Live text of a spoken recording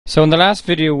So in the last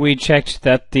video we checked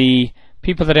that the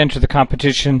people that enter the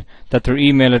competition, that their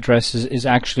email addresses is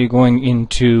actually going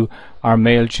into our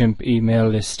MailChimp email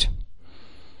list.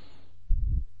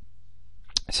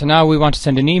 So now we want to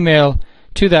send an email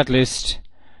to that list,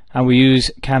 and we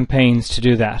use campaigns to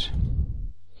do that.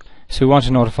 So we want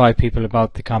to notify people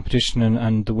about the competition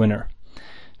and the winner.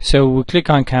 So we'll click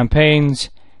on campaigns,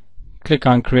 click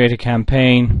on create a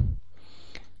campaign,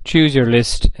 choose your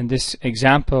list. In this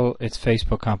example it's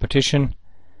Facebook competition.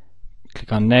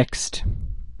 Click on next,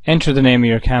 enter the name of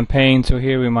your campaign. So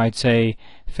here we might say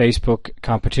Facebook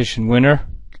competition winner.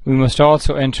 We must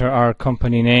also enter our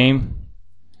company name,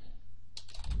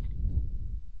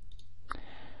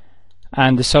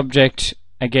 and the subject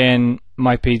again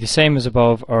might be the same as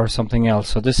above or something else.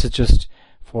 So this is just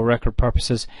for record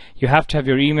purposes. You have to have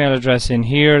your email address in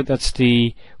here. That's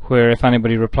the where if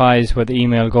anybody replies where the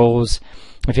email goes.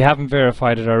 If you haven't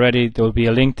verified it already, there will be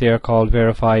a link there called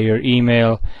verify your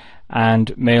email, and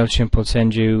MailChimp will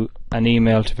send you an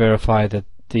email to verify that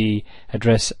the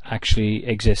address actually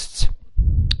exists.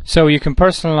 So you can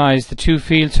personalize the two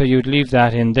fields, so you would leave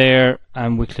that in there,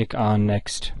 and we click on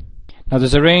next. Now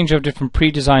there's a range of different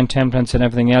pre-designed templates and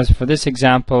everything else. For this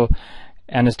example,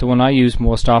 and it's the one I use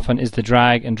most often, is the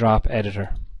drag and drop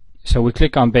editor. So we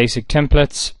click on basic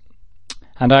templates,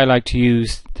 and I like to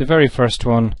use the very first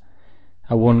one,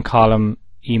 a one column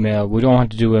email. We don't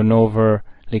want to do an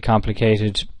overly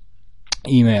complicated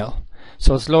email.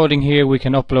 So it's loading here. We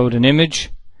can upload an image,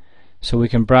 so we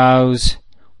can browse,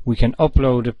 we can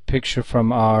upload a picture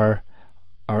from our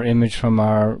image from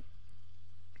our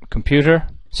computer.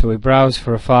 So we browse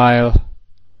for a file,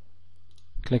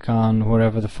 click on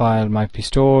wherever the file might be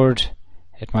stored.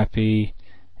 It might be,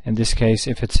 in this case,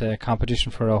 if it's a competition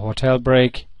for a hotel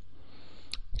break,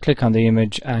 click on the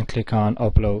image and click on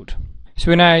upload. So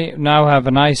we now have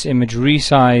a nice image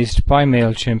resized by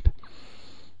MailChimp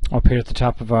up here at the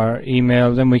top of our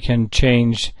email. Then we can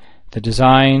change the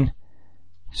design.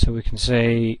 So we can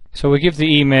say, so we give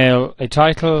the email a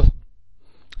title.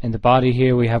 In the body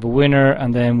here we have a winner,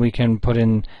 and then we can put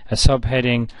in a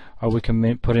subheading, or we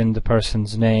can put in the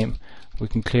person's name. We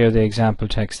can clear the example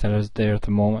text that is there at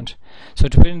the moment. So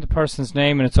to put in the person's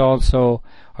name, and it's also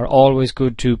always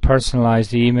good to personalize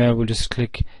the email, we'll just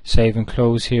click save and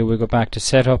close here. We'll go back to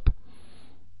setup,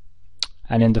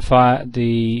 and in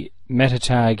the meta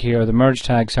tag here, or the merge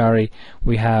tag, sorry,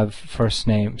 we have first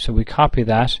name. So we copy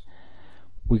that,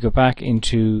 we go back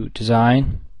into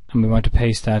design, and we want to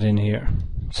paste that in here.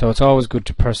 So it's always good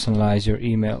to personalize your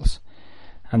emails.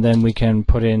 And then we can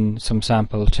put in some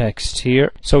sample text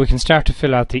here. So we can start to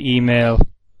fill out the email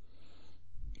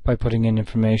by putting in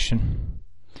information.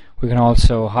 We can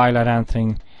also highlight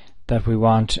anything that we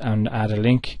want and add a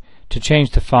link. To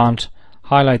change the font,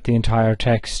 highlight the entire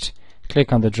text,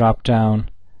 click on the drop down,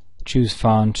 choose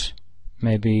font,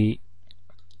 maybe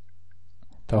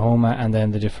the Homa, and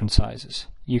then the different sizes.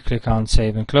 You click on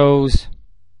save and close.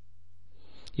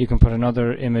 You can put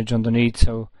another image underneath.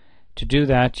 So to do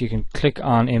that, you can click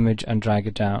on image and drag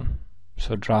it down.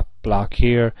 So drop block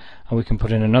here, and we can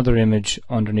put in another image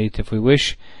underneath if we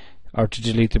wish, or to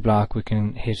delete the block we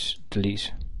can hit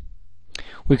delete.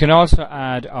 We can also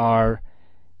add our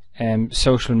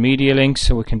social media links,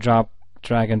 so we can drag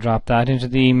and drop that into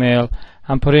the email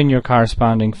and put in your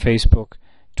corresponding Facebook,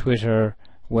 Twitter,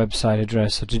 website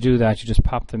address. So to do that, you just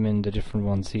pop them in the different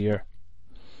ones here.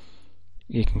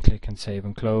 You can click and save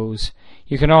and close.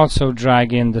 You can also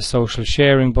drag in the social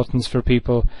sharing buttons for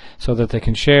people so that they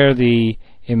can share the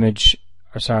image,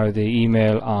 or sorry, the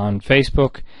email on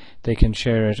Facebook. They can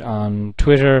share it on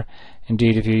Twitter.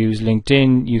 Indeed, if you use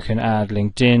LinkedIn, you can add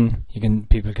LinkedIn.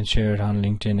 People can share it on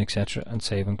LinkedIn, etc., and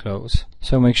save and close.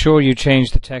 So make sure you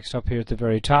change the text up here at the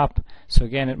very top. So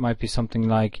again, it might be something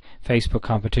like Facebook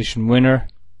competition winner.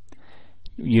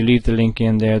 You leave the link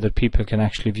in there that people can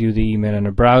actually view the email in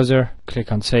a browser.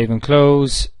 Click on save and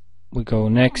close. We go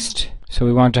next. So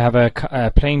we want to have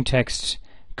a plain text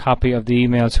copy of the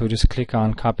email, so we just click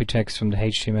on copy text from the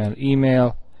HTML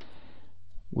email.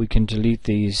 We can delete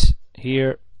these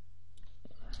here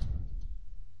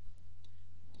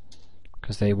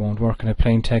because they won't work in a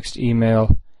plain text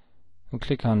email. We'll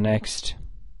click on next,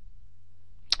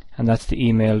 and that's the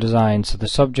email design. So the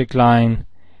subject line,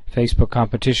 Facebook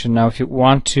competition. Now if you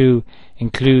want to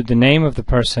include the name of the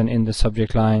person in the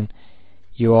subject line,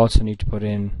 you also need to put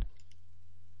in,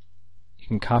 you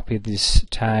can copy this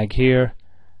tag here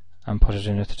and put it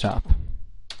in at the top.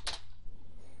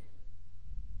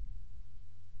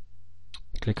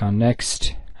 Click on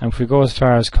next, and if we go as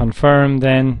far as confirm,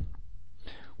 then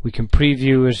we can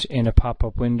preview it in a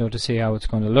pop-up window to see how it's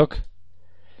going to look,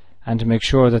 and to make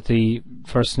sure that the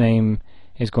first name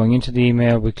is going into the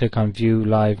email. We click on View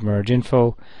Live Merge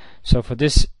Info. So for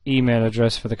this email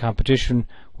address for the competition,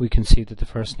 we can see that the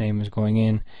first name is going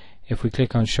in. If we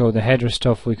click on Show the Header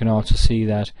Stuff, we can also see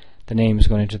that the name is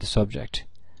going into the subject.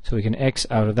 So we can X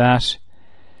out of that.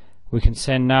 We can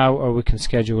send now, or we can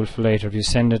schedule for later. If you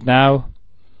send it now,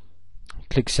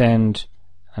 click Send,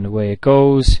 and away it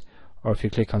goes. Or if you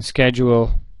click on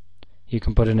Schedule, you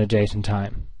can put in a date and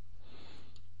time.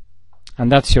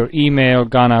 And that's your email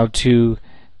gone out to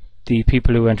the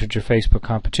people who entered your Facebook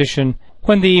competition.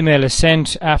 When the email is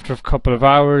sent, after a couple of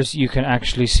hours, you can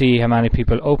actually see how many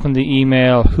people opened the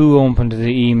email, who opened the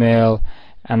email,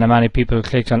 and how many people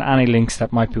clicked on any links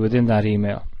that might be within that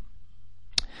email.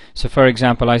 So for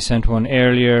example, I sent one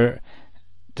earlier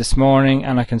this morning,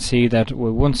 and I can see that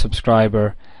we're one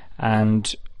subscriber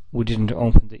and we didn't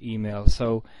open the email.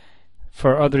 So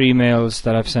for other emails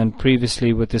that I've sent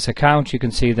previously with this account, you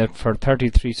can see that for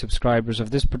 33 subscribers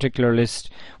of this particular list,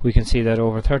 we can see that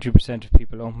over 30% of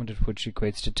people opened it, which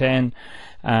equates to 10,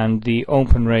 and the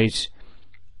open rate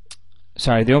was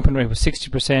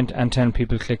 60%, and 10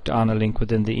 people clicked on a link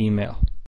within the email.